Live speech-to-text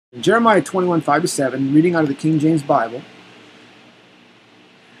In Jeremiah 21:5-7, reading out of the King James Bible,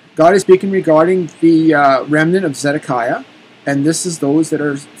 God is speaking regarding the remnant of Zedekiah, and this is those that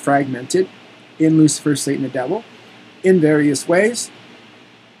are fragmented in Lucifer, Satan, the devil, in various ways,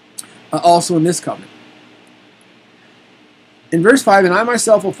 also in this covenant. In verse 5, and I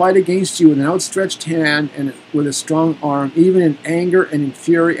myself will fight against you with an outstretched hand and with a strong arm, even in anger and in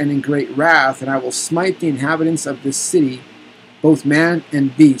fury and in great wrath, and I will smite the inhabitants of this city, both man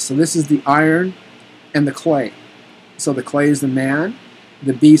and beast. So this is the iron and the clay. So the clay is the man,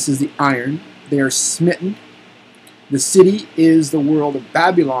 the beast is the iron. They are smitten. The city is the world of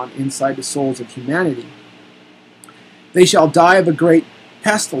Babylon inside the souls of humanity. They shall die of a great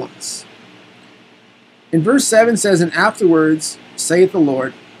pestilence. In verse 7 says, and afterwards, saith the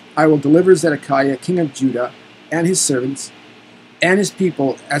Lord, I will deliver Zedekiah, king of Judah, and his servants, and his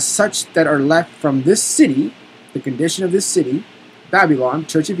people, as such that are left from this city, the condition of this city, Babylon,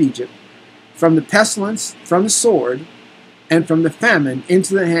 church of Egypt, from the pestilence, from the sword, and from the famine,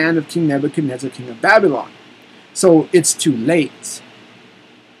 into the hand of King Nebuchadnezzar, king of Babylon. So it's too late.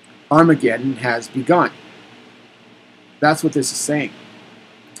 Armageddon has begun. That's what this is saying.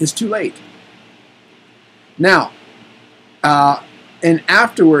 It's too late. Now, and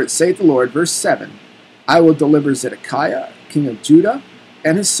afterwards, saith the Lord, verse 7, I will deliver Zedekiah, king of Judah,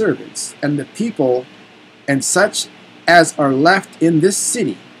 and his servants, and the people, and such as are left in this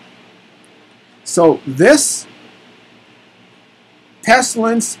city. So this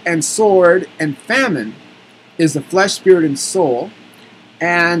pestilence and sword and famine is the flesh, spirit, and soul,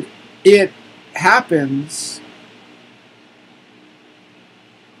 and it happens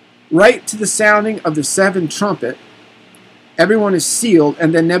right to the sounding of the seventh trumpet. Everyone is sealed,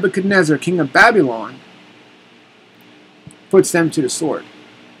 and then Nebuchadnezzar, king of Babylon, puts them to the sword.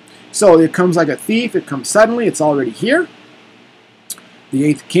 So it comes like a thief, it comes suddenly, it's already here. The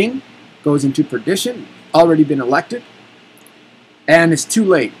eighth king goes into perdition, already been elected, and it's too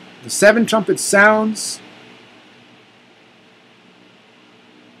late. The seven trumpet sounds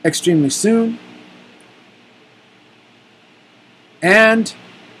extremely soon, and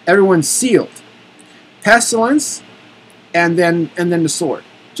everyone's sealed. Pestilence, and then the sword,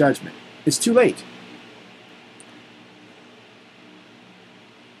 judgment. It's too late.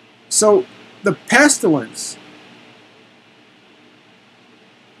 So the pestilence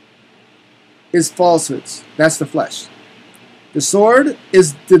is falsehoods. That's the flesh. The sword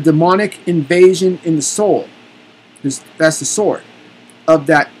is the demonic invasion in the soul. That's the sword of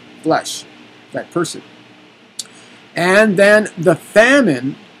that flesh, that person. And then the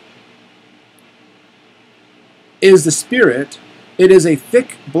famine is the spirit. It is a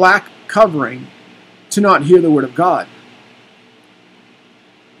thick black covering to not hear the word of God.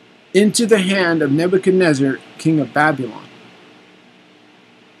 Into the hand of Nebuchadnezzar, king of Babylon.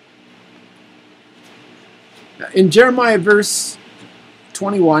 In Jeremiah verse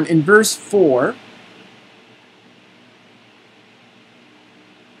 21, in verse 4,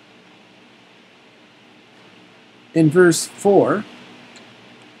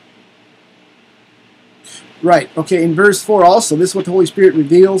 right, okay, in verse 4 also, this is what the Holy Spirit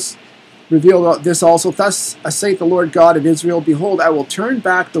revealed this also. Thus saith the Lord God of Israel, behold, I will turn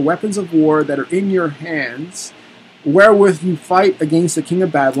back the weapons of war that are in your hands, wherewith you fight against the king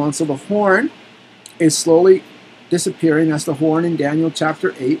of Babylon. So the horn is slowly disappearing. That's the horn in Daniel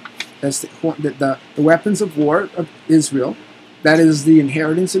chapter 8. That's the weapons of war of Israel. That is the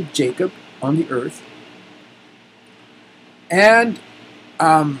inheritance of Jacob on the earth. And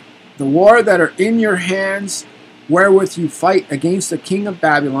the war that are in your hands, wherewith you fight against the king of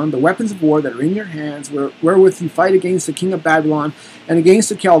Babylon, the weapons of war that are in your hands, wherewith you fight against the king of Babylon, and against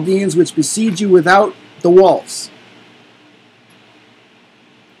the Chaldeans which besiege you without the walls.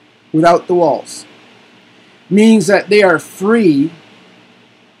 Without the walls. Means that they are free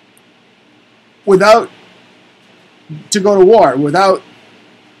without to go to war, without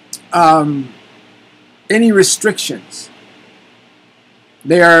any restrictions.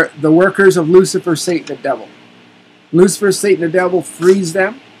 They are the workers of Lucifer, Satan, the devil. Lucifer, Satan, the devil frees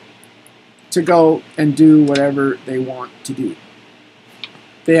them to go and do whatever they want to do.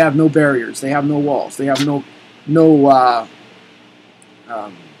 They have no barriers. They have no walls. They have no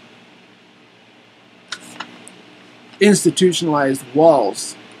institutionalized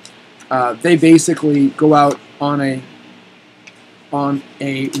walls. They basically go out on a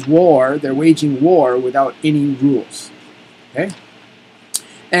war. They're waging war without any rules. Okay?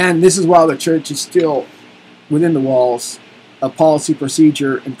 And this is while the church is still within the walls of policy,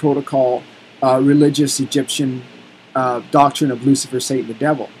 procedure, and protocol, religious Egyptian doctrine of Lucifer, Satan, the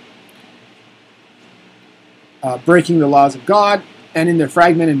devil. Breaking the laws of God, and in their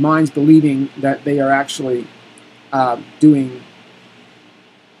fragmented minds believing that they are actually doing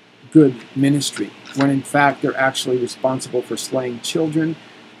good ministry, when in fact they're actually responsible for slaying children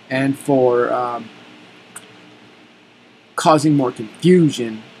and for causing more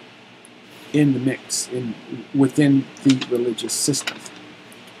confusion in the mix, within the religious system.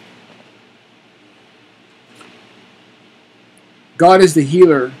 God is the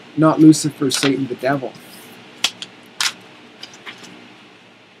healer, not Lucifer, Satan, the devil.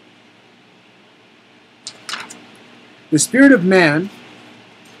 The spirit of man,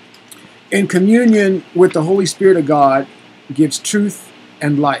 in communion with the Holy Spirit of God, gives truth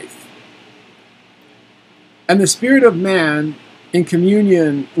and life. And the spirit of man, in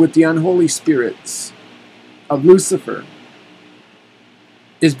communion with the unholy spirits of Lucifer,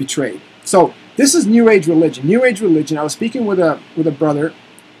 is betrayed. So this is New Age religion. New Age religion. I was speaking with a brother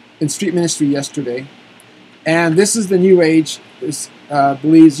in street ministry yesterday, and this is the New Age. This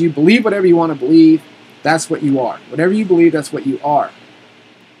believes you believe whatever you want to believe. That's what you are. Whatever you believe, that's what you are.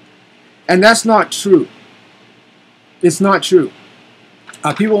 And that's not true. It's not true.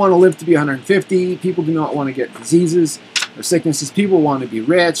 People want to live to be 150. People do not want to get diseases or sicknesses. People want to be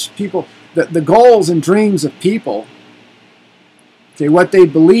rich. People, the goals and dreams of people, okay, what they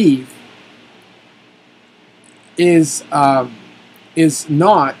believe is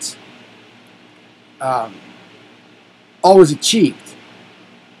not always achieved.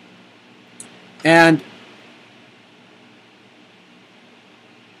 And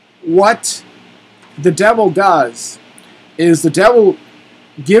what the devil does is the devil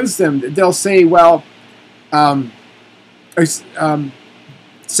gives them, they'll say, well,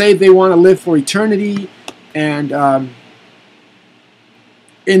 say they want to live for eternity, and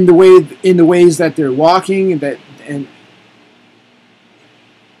in the ways that they're walking, and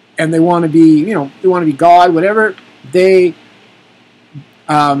they want to be, they want to be God, whatever they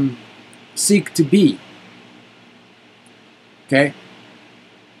seek to be. Okay?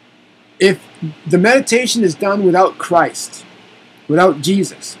 If the meditation is done without Christ, without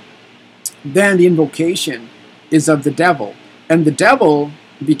Jesus, then the invocation is of the devil. And the devil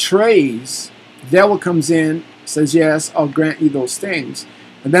betrays. The devil comes in, says, yes, I'll grant you those things.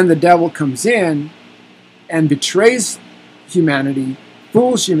 And then the devil comes in and betrays humanity,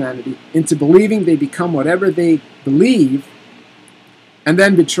 fools humanity into believing they become whatever they believe, and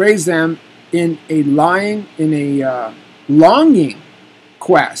then betrays them in a longing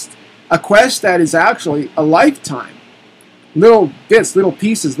quest. A quest that is actually a lifetime. Little bits, little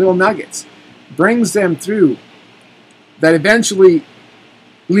pieces, little nuggets. Brings them through. That eventually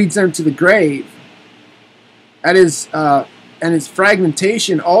leads them to the grave. And its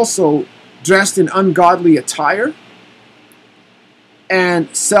fragmentation also dressed in ungodly attire.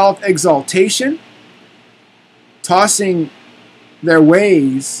 And self-exaltation. Tossing their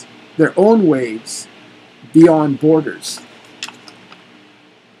ways, their own ways, beyond borders.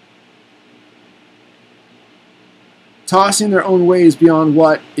 Tossing their own ways beyond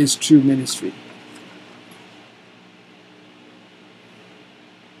what is true ministry.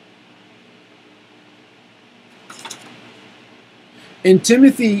 In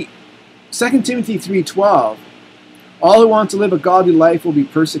 2 Timothy 3:12, all who want to live a godly life will be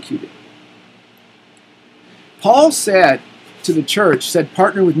persecuted. Paul said to the church,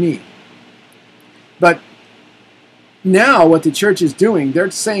 partner with me. But now what the church is doing, they're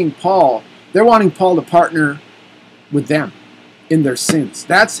wanting Paul to partner with them in their sins.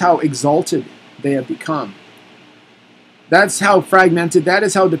 That's how exalted they have become. That's how fragmented, that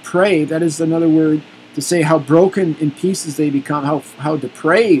is how depraved, that is another word to say how broken in pieces they become, how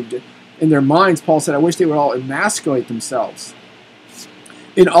depraved in their minds. Paul said, I wish they would all emasculate themselves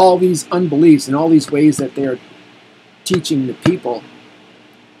in all these unbeliefs, in all these ways that they are teaching the people,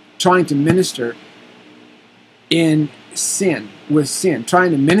 trying to minister in sin, with sin,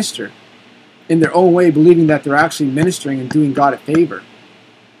 trying to minister in their own way, believing that they're actually ministering and doing God a favor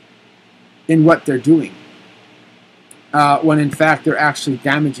in what they're doing, when in fact they're actually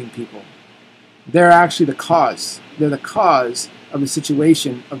damaging people. They're actually the cause. They're the cause of the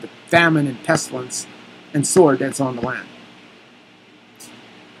situation of the famine and pestilence and sword that's on the land.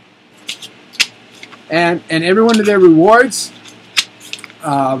 And everyone to their rewards.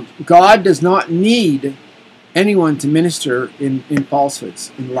 God does not need anyone to minister in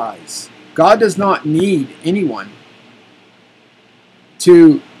falsehoods, in lies. God does not need anyone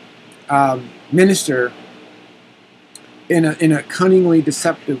to minister in a cunningly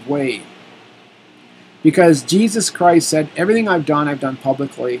deceptive way. Because Jesus Christ said, everything I've done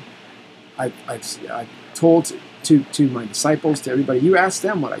publicly. I've told to my disciples, to everybody. You ask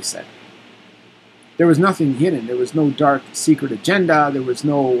them what I said. There was nothing hidden. There was no dark secret agenda. There was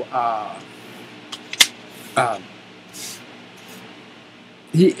no a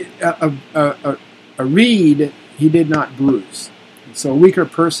reed he did not bruise. So a weaker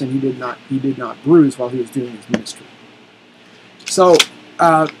person he did not bruise while he was doing his ministry. So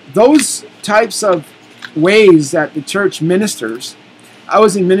those types of ways that the church ministers. I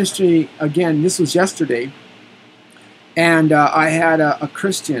was in ministry again. This was yesterday, and I had a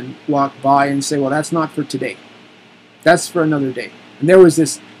Christian walk by and say, "Well, that's not for today. That's for another day." And there was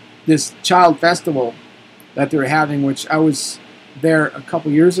this child festival that they were having, which I was there a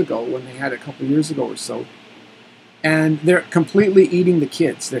couple years ago when they had it a couple years ago or so. And they're completely eating the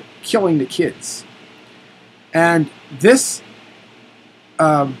kids. They're killing the kids. And this,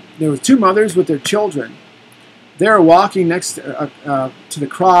 there were two mothers with their children. They're walking next to the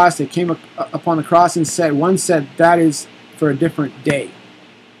cross. They came upon the cross and said, one said, "That is for a different day."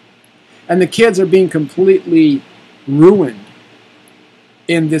 And the kids are being completely ruined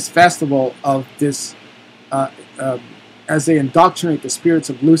in this festival of this, as they indoctrinate the spirits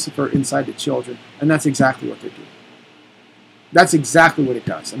of Lucifer inside the children. And that's exactly what they're doing. That's exactly what it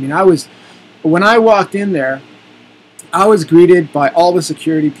does. I mean, when I walked in there, I was greeted by all the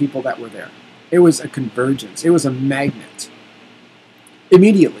security people that were there. It was a convergence. It was a magnet.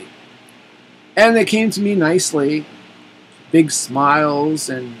 Immediately. And they came to me nicely, big smiles,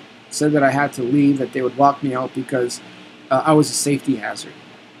 and said that I had to leave, that they would walk me out because I was a safety hazard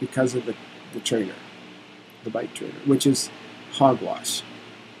because of the trailer, the bike trailer, which is hogwash.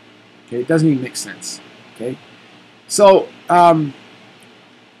 Okay, it doesn't even make sense. Okay. So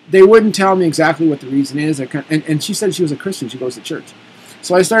they wouldn't tell me exactly what the reason is. And she said she was a Christian. She goes to church.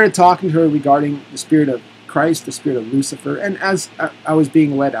 So I started talking to her regarding the spirit of Christ, the spirit of Lucifer. And as I was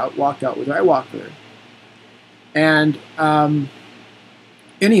being led out, walked out with her, I walked with her. And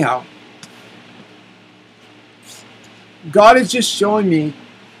anyhow, God is just showing me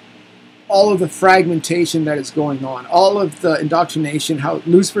all of the fragmentation that is going on, all of the indoctrination, how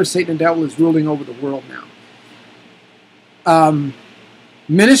Lucifer, Satan, and the devil is ruling over the world now.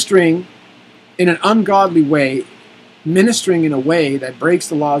 Ministering in an ungodly way, ministering in a way that breaks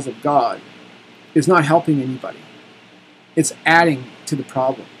the laws of God, is not helping anybody. It's adding to the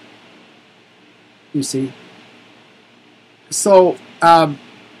problem. You see? So,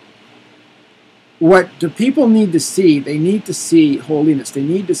 what do people need to see? They need to see holiness. They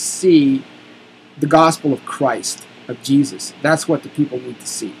need to see the gospel of Christ, of Jesus. That's what the people need to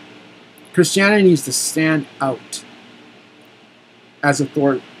see. Christianity needs to stand out as a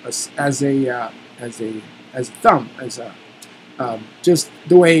thumb, just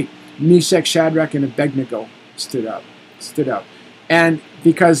the way Meshach, Shadrach, and Abednego stood up, and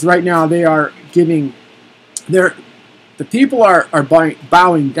because right now they are giving, the people are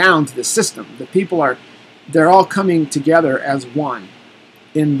bowing down to the system. The people they're all coming together as one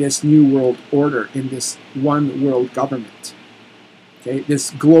in this new world order, in this one world government. Okay,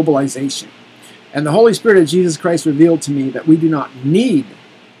 this globalization. And the Holy Spirit of Jesus Christ revealed to me that we do not need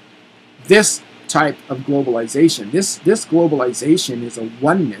this type of globalization. This globalization is a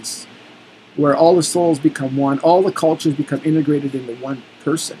oneness where all the souls become one, all the cultures become integrated into one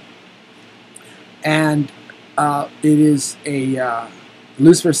person. And it is a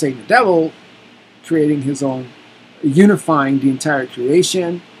Lucifer, Satan, the devil creating his own, unifying the entire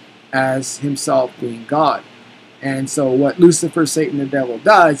creation as himself being God. And so what Lucifer, Satan, the devil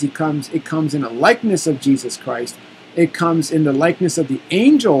does, it comes in a likeness of Jesus Christ. It comes in the likeness of the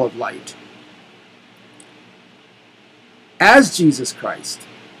angel of light as Jesus Christ.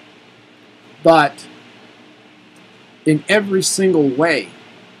 But in every single way,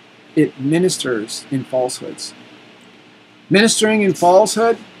 it ministers in falsehoods. Ministering in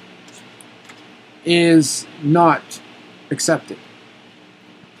falsehood is not accepted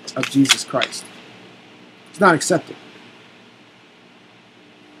of Jesus Christ. It's not accepted.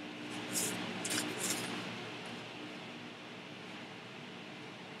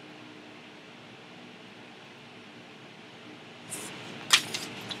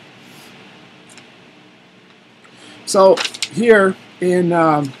 So here in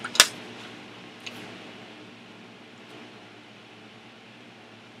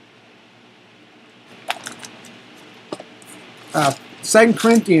 2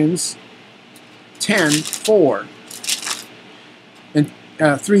 Corinthians 10:4 and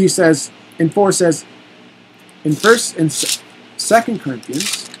 3 he says, and 4 says, in 2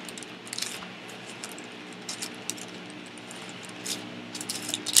 Corinthians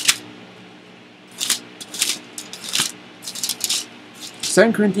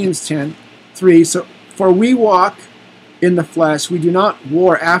 2 Corinthians 10:3, so for we walk in the flesh, we do not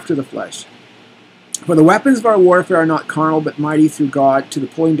war after the flesh. For the weapons of our warfare are not carnal, but mighty through God to the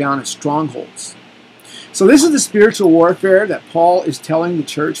pulling down of strongholds. So this is the spiritual warfare that Paul is telling the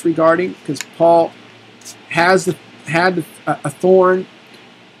church regarding, because Paul had a thorn,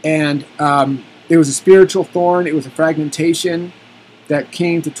 and it was a spiritual thorn. It was a fragmentation that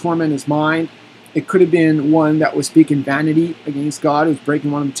came to torment his mind. It could have been one that was speaking vanity against God. It was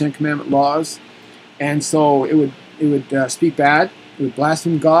breaking one of the Ten Commandment laws, and so it would speak bad. It would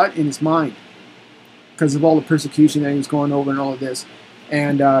blaspheme God in his mind because of all the persecution that he was going over and all of this,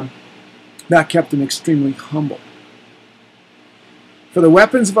 and that kept him extremely humble. For the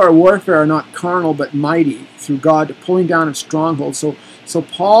weapons of our warfare are not carnal, but mighty through God to pulling down of strongholds. So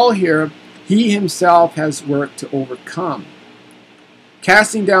Paul here, he himself has worked to overcome,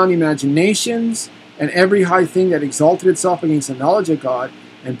 casting down imaginations and every high thing that exalted itself against the knowledge of God,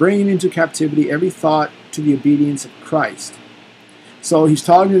 and bringing into captivity every thought to the obedience of Christ. So he's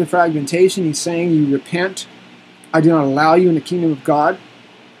talking to the fragmentation. He's saying, you repent. I do not allow you in the kingdom of God.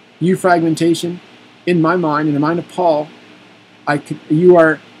 You fragmentation, in my mind, in the mind of Paul, you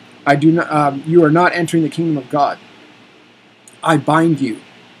are not entering the kingdom of God. I bind you.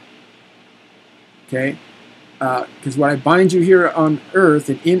 Okay? Because when I bind you here on earth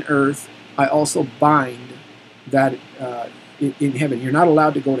and in earth, I also bind that in heaven. You're not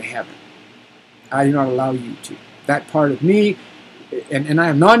allowed to go to heaven. I do not allow you to. That part of me, and I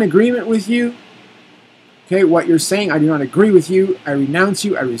am not in agreement with you. Okay, what you're saying, I do not agree with you. I renounce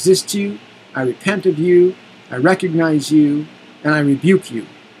you. I resist you. I repent of you. I recognize you. And I rebuke you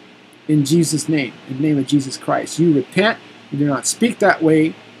in Jesus' name, in the name of Jesus Christ. You repent. You do not speak that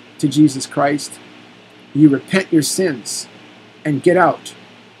way to Jesus Christ. You repent your sins and get out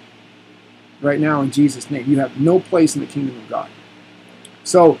right now in Jesus' name. You have no place in the kingdom of God.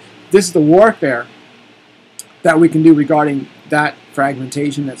 So this is the warfare that we can do regarding that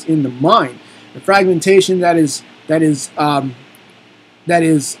fragmentation that's in the mind. The fragmentation that is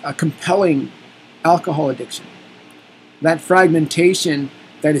a compelling alcohol addiction. That fragmentation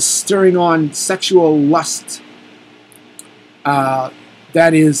that is stirring on sexual lust. That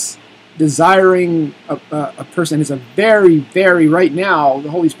is desiring a person. It's a very, very, right now,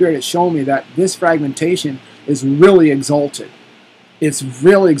 the Holy Spirit has shown me that this fragmentation is really exalted. It's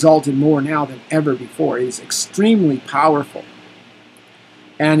really exalted more now than ever before. It is extremely powerful.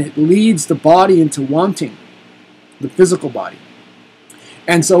 And it leads the body into wanting, the physical body.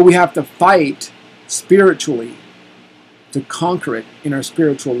 And so we have to fight spiritually to conquer it in our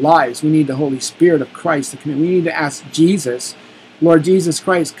spiritual lives. We need the Holy Spirit of Christ to come in. We need to ask Jesus, Lord Jesus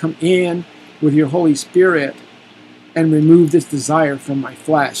Christ, come in with your Holy Spirit and remove this desire from my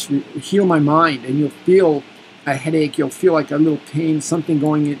flesh. Heal my mind, and you'll feel a headache. You'll feel like a little pain, something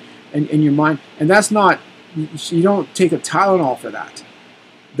going in your mind. And that's not, you don't take a Tylenol for that.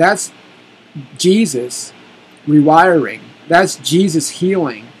 That's Jesus rewiring. That's Jesus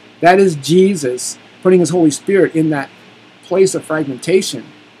healing. That is Jesus putting his Holy Spirit in that place of fragmentation.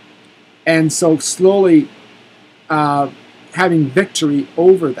 And so slowly having victory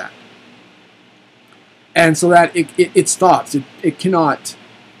over that. And so that it stops. It cannot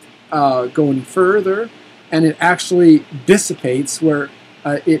go any further. And it actually dissipates where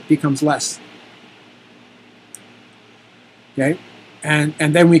it becomes less. Okay? And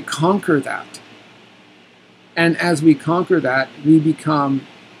then we conquer that. And as we conquer that, we become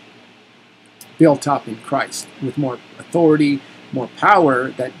built up in Christ with more authority, more power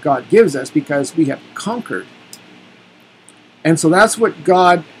that God gives us because we have conquered. And so that's what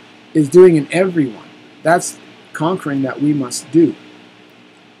God is doing in everyone. That's conquering that we must do.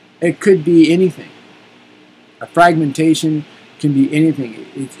 It could be anything. A fragmentation can be anything.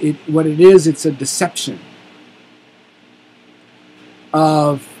 What it is, it's a deception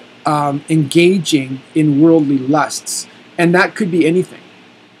of engaging in worldly lusts, and that could be anything.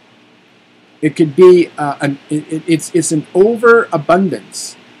 It could be it's an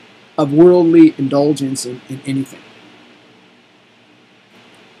overabundance of worldly indulgence in anything.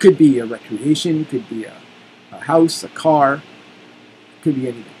 Could be a recreation, could be a house, a car, could be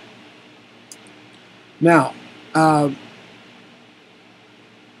anything. Now,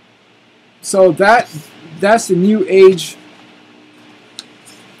 so that's the new age.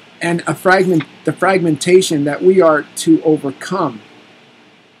 And the fragmentation that we are to overcome.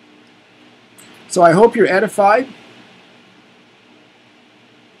 So I hope you're edified.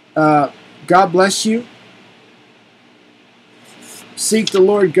 God bless you. Seek the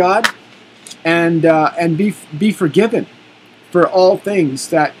Lord God, and be forgiven for all things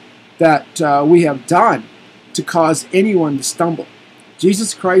that we have done to cause anyone to stumble.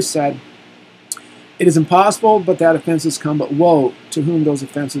 Jesus Christ said, "It is impossible, but that offenses come, but woe to whom those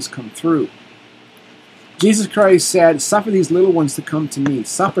offenses come through." Jesus Christ said, suffer these little ones to come to me.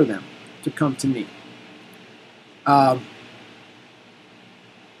 Suffer them to come to me.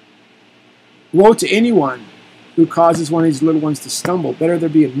 Woe to anyone who causes one of these little ones to stumble. Better there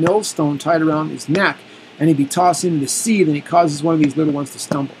be a millstone tied around his neck, and he be tossed into the sea, than he causes one of these little ones to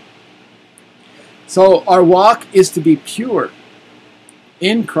stumble. So our walk is to be pure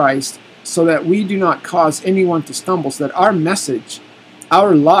in Christ, so that we do not cause anyone to stumble, so that our message,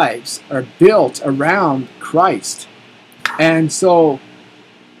 our lives are built around Christ. And so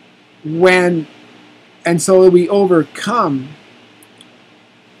we overcome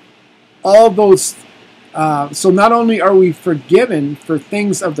all those. So not only are we forgiven for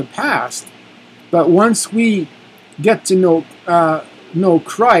things of the past, but once we get to know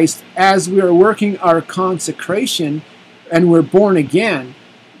Christ, as we are working our consecration and we're born again,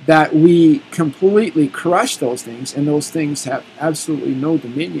 that we completely crush those things, and those things have absolutely no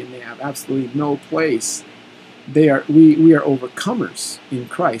dominion. They have absolutely no place. We are overcomers in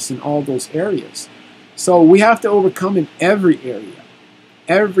Christ in all those areas. So we have to overcome in every area,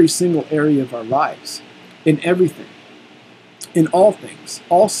 every single area of our lives, in everything, in all things,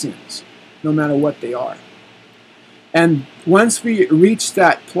 all sins, no matter what they are. And once we reach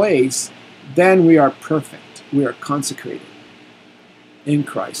that place, then we are perfect. We are consecrated in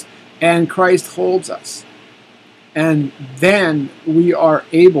Christ, and Christ holds us, and then we are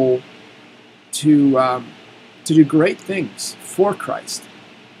able to do great things for Christ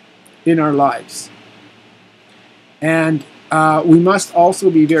in our lives. And we must also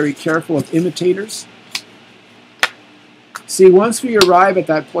be very careful of imitators. See, once we arrive at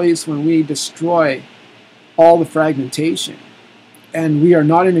that place when we destroy all the fragmentation, and we are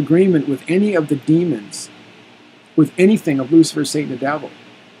not in agreement with any of the demons, with anything of Lucifer, Satan, the devil.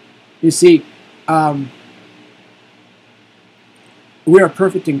 You see, we are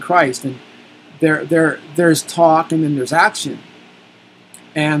perfect in Christ, and there's talk and then there's action.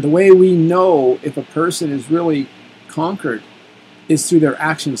 And the way we know if a person is really conquered is through their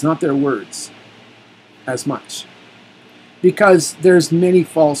actions, not their words as much. Because there's many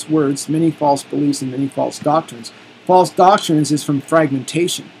false words, many false beliefs, and many false doctrines. False doctrines is from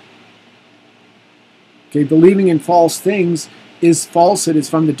fragmentation. Okay, believing in false things is falsehood, is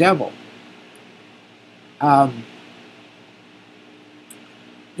from the devil. In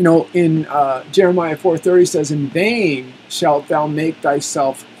Jeremiah 4:30 says, in vain shalt thou make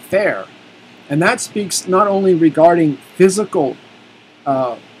thyself fair. And that speaks not only regarding physical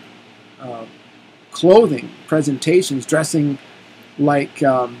clothing, presentations, dressing like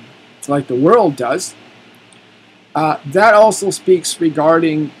the world does. That also speaks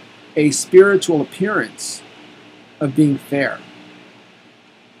regarding a spiritual appearance of being fair.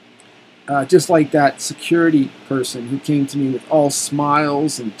 Just like that security person who came to me with all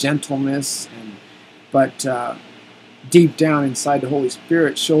smiles and gentleness, but deep down inside the Holy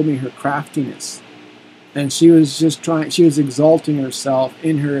Spirit showed me her craftiness. And she was exalting herself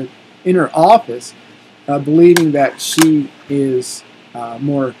in her office, believing that she is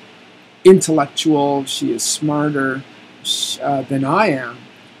more intellectual, she is smarter than I am,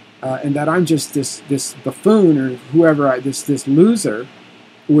 and that I'm just this buffoon or whoever, this loser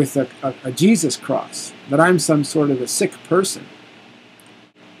with a Jesus cross, that I'm some sort of a sick person.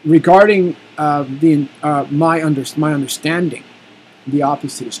 Regarding my understanding, the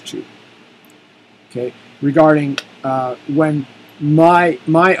opposite is true. Okay, regarding when my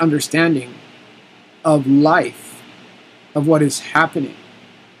understanding of life, of what is happening,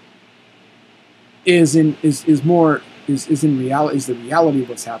 is the reality of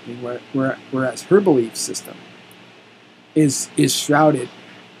what's happening, whereas her belief system is shrouded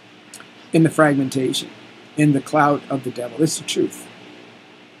in the fragmentation, in the cloud of the devil. It's the truth.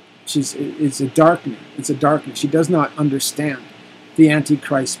 It's a darkness. She does not understand the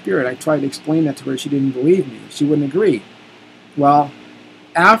Antichrist spirit. I tried to explain that to her. She didn't believe me. She wouldn't agree. Well,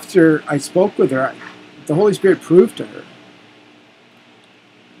 after I spoke with her, the Holy Spirit proved to her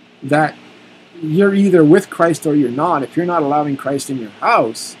that you're either with Christ or you're not. If you're not allowing Christ in your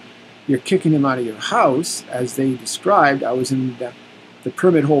house, you're kicking him out of your house, as they described. I was in the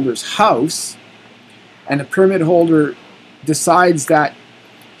permit holder's house, and the permit holder decides that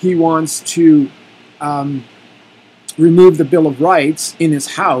he wants to remove the Bill of Rights in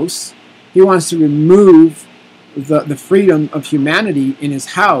his house. He wants to remove the freedom of humanity in his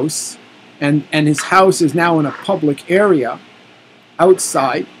house, and his house is now in a public area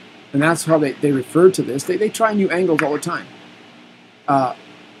outside, and that's how they refer to this. They try new angles all the time.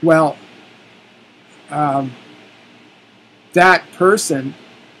 That person,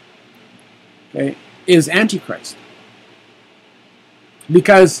 okay, is Antichrist.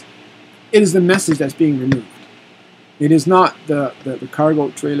 Because it is the message that's being removed. It is not the cargo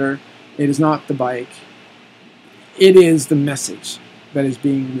trailer. It is not the bike. It is the message that is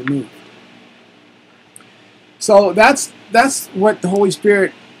being removed. So that's what the Holy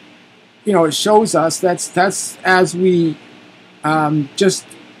Spirit, it shows us. That's as we just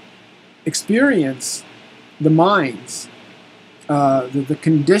experience the minds, the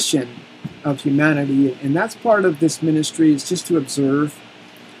condition of humanity, and that's part of this ministry, is just to observe,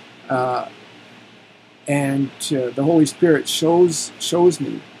 and the Holy Spirit shows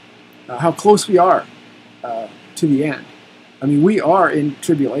me how close we are to the end. I mean, we are in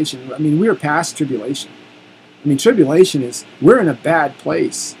tribulation. I mean, we are past tribulation. I mean, tribulation is, we're in a bad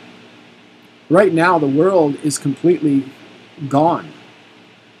place. Right now, the world is completely gone.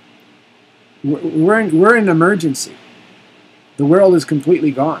 We're in an emergency. The world is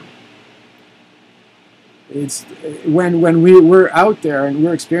completely gone. It's when we're out there and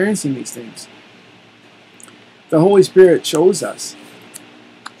we're experiencing these things, the Holy Spirit shows us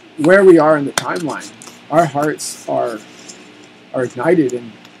where we are in the timeline. Our hearts are ignited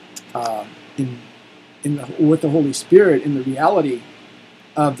with the Holy Spirit in the reality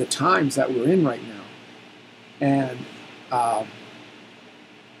of the times that we're in right now. And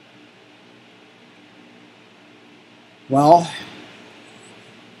well,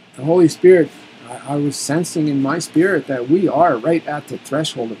 the Holy Spirit, I was sensing in my spirit that we are right at the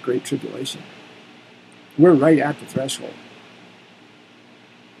threshold of great tribulation. We're right at the threshold.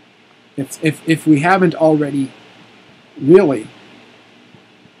 If we haven't already really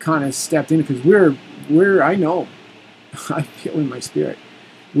kind of stepped in, because we're I know, I feel in my spirit,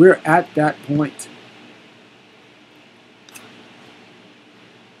 we're at that point.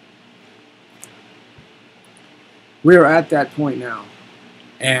 We're at that point now.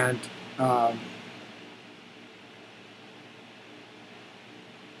 And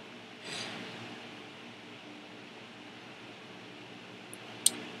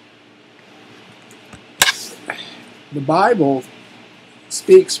the Bible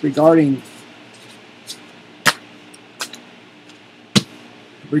speaks regarding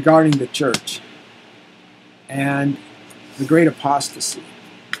the church and the great apostasy.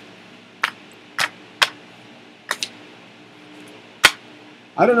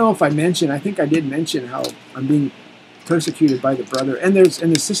 I don't know if I mentioned, I think I did mention how I'm being persecuted by the brother and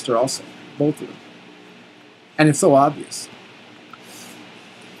the sister also, both of them. And it's so obvious.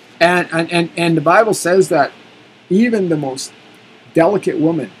 And the Bible says that even the most delicate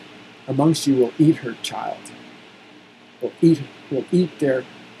woman amongst you will eat her child. Will eat their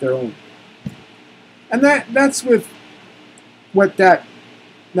own. And that's with what that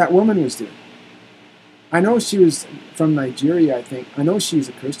woman was doing. I know she was from Nigeria, I think. I know she's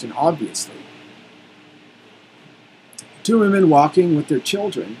a Christian, obviously. Two women walking with their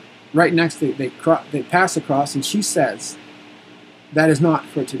children right next to they pass across, and she says, "That is not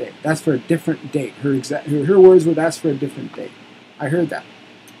for today. That's for a different date." Her words were, "That's for a different date." I heard that.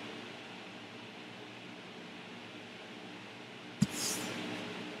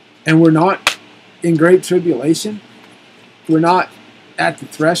 And we're not in great tribulation. We're not at the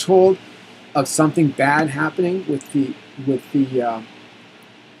threshold of something bad happening with the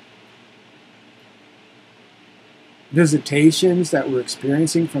visitations that we're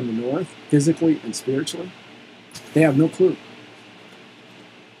experiencing from the north, physically and spiritually. They have no clue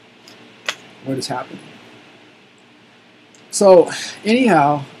what is happening. So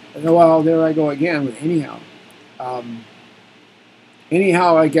anyhow, well, there I go again with anyhow.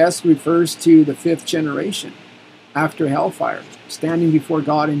 Anyhow, I guess, refers to the fifth generation after hellfire, standing before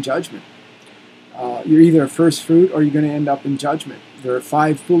God in judgment. You're either a first fruit or you're going to end up in judgment. There are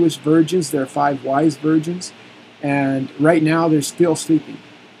 5 foolish virgins, there are 5 wise virgins, and right now they're still sleeping.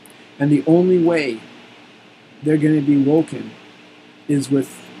 And the only way they're going to be woken is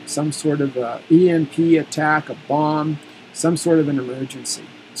with some sort of a EMP attack, a bomb, some sort of an emergency.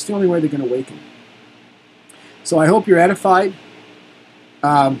 It's the only way they're going to awaken. So I hope you're edified.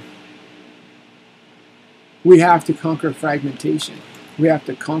 We have to conquer fragmentation. We have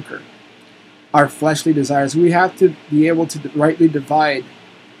to conquer our fleshly desires. We have to be able to rightly divide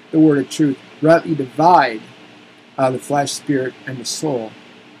the word of truth, rightly divide the flesh, spirit, and the soul,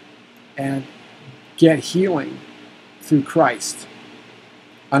 and get healing through Christ,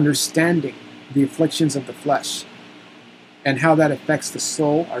 understanding the afflictions of the flesh and how that affects the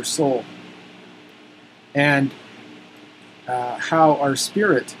soul, our soul, and how our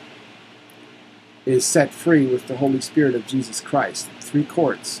spirit is set free with the Holy Spirit of Jesus Christ. 3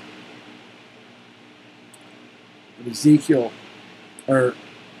 courts. Ezekiel, or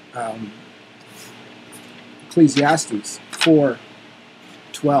Ecclesiastes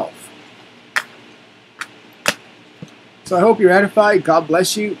 4:12. So I hope you're edified. God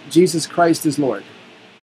bless you. Jesus Christ is Lord.